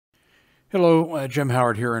Hello, Jim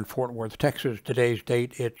Howard here in Fort Worth, Texas. Today's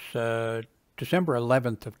date, it's December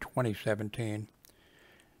 11th of 2017.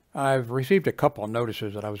 I've received a couple of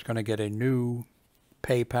notices that I was going to get a new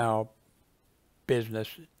PayPal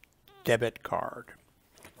business debit card,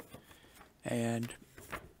 and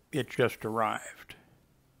it just arrived.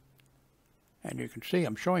 And you can see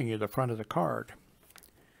I'm showing you the front of the card.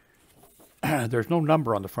 There's no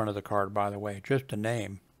number on the front of the card, by the way, just a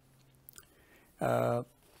name.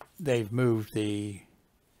 They've moved the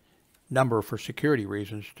number for security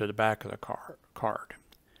reasons to the back of the card.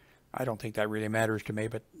 I don't think that really matters to me,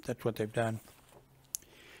 but that's what they've done.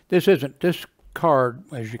 This card,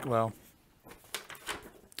 as you, well,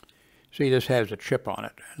 see, this has a chip on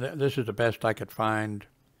it. This is the best I could find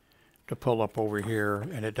to pull up over here,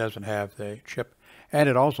 and it doesn't have the chip. And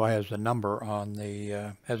it also has the number on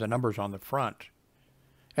the, has the numbers on the front.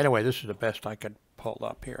 Anyway, this is the best I could pull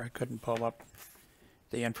up here. I couldn't pull up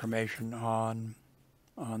the information on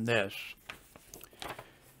this.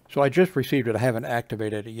 So I just received it. I haven't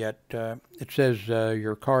activated it yet. It says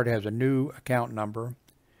your card has a new account number,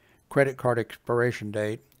 credit card expiration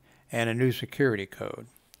date, and a new security code.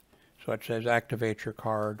 So it says activate your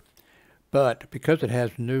card. But because it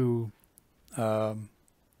has a new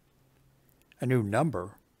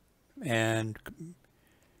number and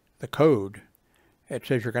the code, it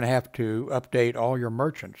says you're going to have to update all your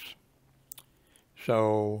merchants.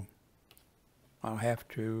 So I'll have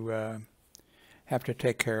to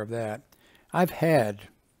take care of that. I've had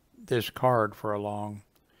this card for a long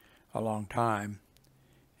time.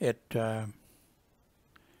 It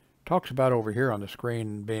talks about over here on the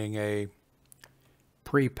screen being a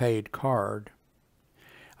prepaid card.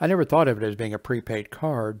 I never thought of it as being a prepaid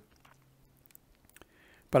card,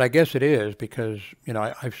 but I guess it is because, you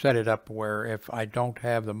know, I've set it up where if I don't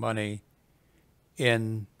have the money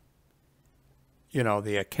in, you know,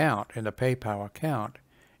 the account, in the PayPal account,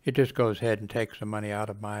 it just goes ahead and takes the money out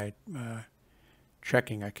of my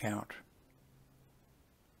checking account.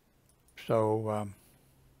 So,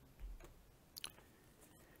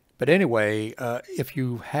 but anyway, if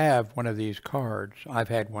you have one of these cards, I've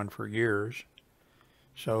had one for years.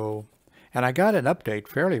 So, and I got an update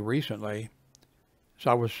fairly recently.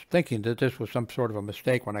 So I was thinking that this was some sort of a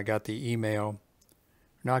mistake when I got the email.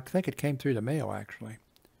 No, I think it came through the mail actually.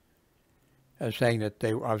 Saying that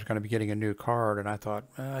I was going to be getting a new card, and I thought,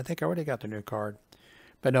 I think I already got the new card.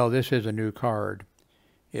 But no, this is a new card.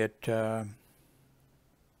 It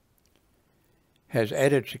has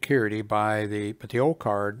added security but the old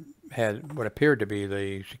card had what appeared to be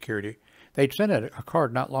the security. They'd sent a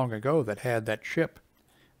card not long ago that had that chip.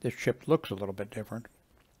 This chip looks a little bit different.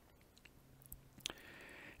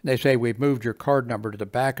 They say we've moved your card number to the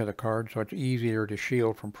back of the card so it's easier to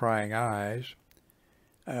shield from prying eyes.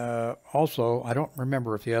 Also, I don't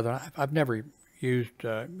remember if I've never used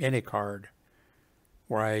any card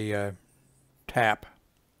where I tap.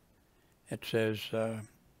 It says,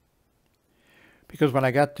 because when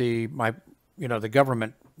I got the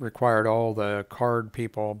government required all the card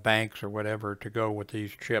people, banks or whatever, to go with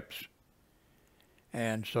these chips.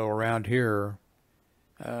 And so around here,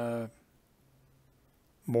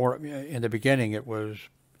 more in the beginning, it was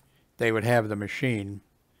they would have the machine,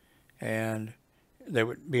 and there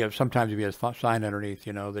would be sometimes be a sign underneath,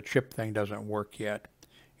 you know, the chip thing doesn't work yet.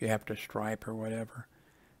 You have to stripe or whatever.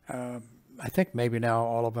 I think maybe now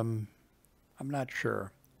all of them, I'm not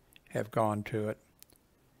sure, have gone to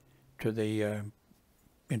the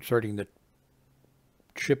inserting the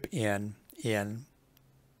chip in.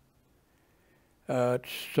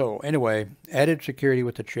 So anyway, added security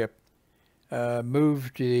with the chip,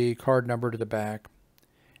 moved the card number to the back.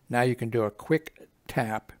 Now you can do a quick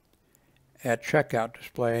tap at checkout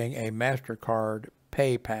displaying a MasterCard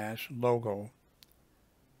PayPass logo.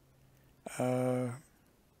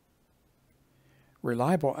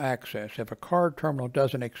 Reliable access. If a card terminal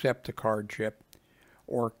doesn't accept the card chip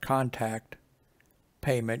or contact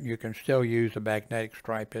payment, you can still use the magnetic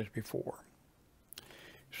stripe as before.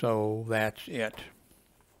 So that's it.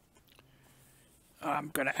 I'm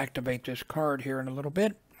going to activate this card here in a little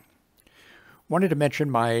bit. Wanted to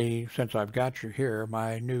mention since I've got you here,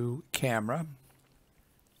 my new camera.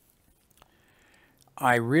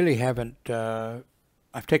 I really haven't,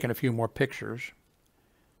 I've taken a few more pictures,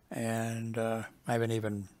 and I haven't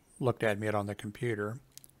even looked at it on the computer.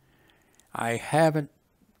 I haven't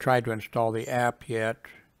tried to install the app yet.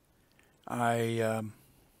 I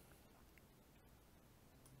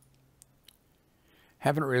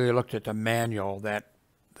haven't really looked at the manual that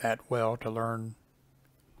well to learn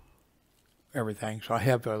everything. So I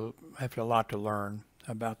have a lot to learn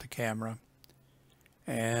about the camera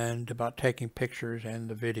and about taking pictures and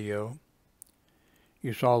the video.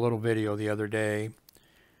 You saw a little video the other day.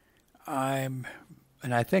 And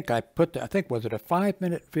I think I put I think, was it a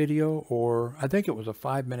 5-minute video, or I think it was a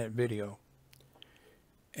 5-minute video.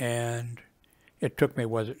 And it took me,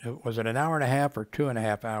 was it an hour and a half or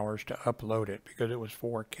 2.5 hours to upload it because it was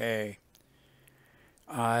 4K.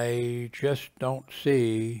 I just don't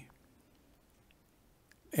see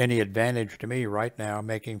any advantage to me right now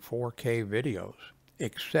making 4K videos,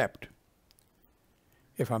 except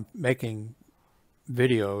if I'm making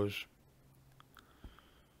videos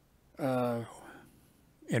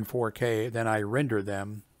in 4K, then I render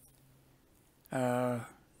them to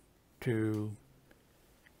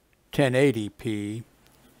 1080p.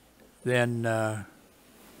 Then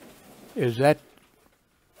is that,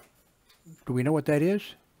 do we know what that is?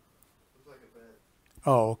 Looks like a bed.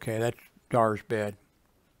 Oh, okay, that's Dar's bed.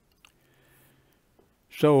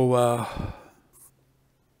 So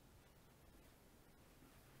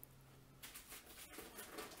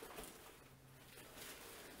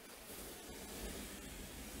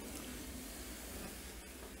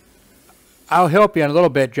I'll help you in a little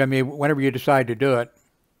bit, Jimmy, whenever you decide to do it.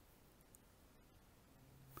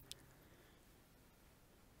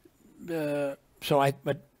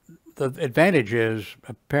 But the advantage is,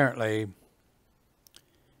 apparently,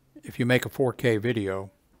 if you make a 4K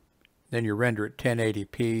video, then you render it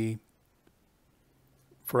 1080p.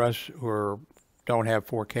 For us who don't have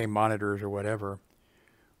 4K monitors or whatever,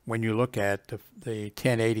 when you look at the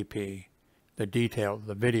 1080p, the detail,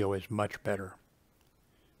 the video is much better.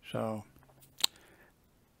 So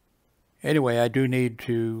anyway, I do need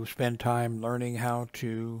to spend time learning how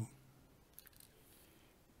to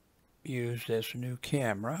use this new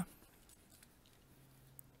camera.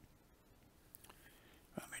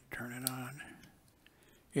 Let me turn it on.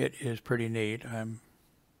 It is pretty neat. I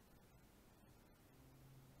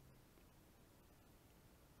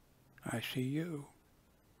see you.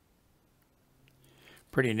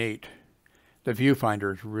 Pretty neat. The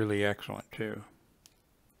viewfinder is really excellent too.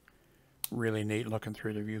 Really neat looking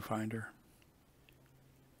through the viewfinder.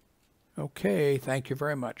 Okay, thank you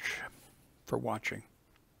very much for watching.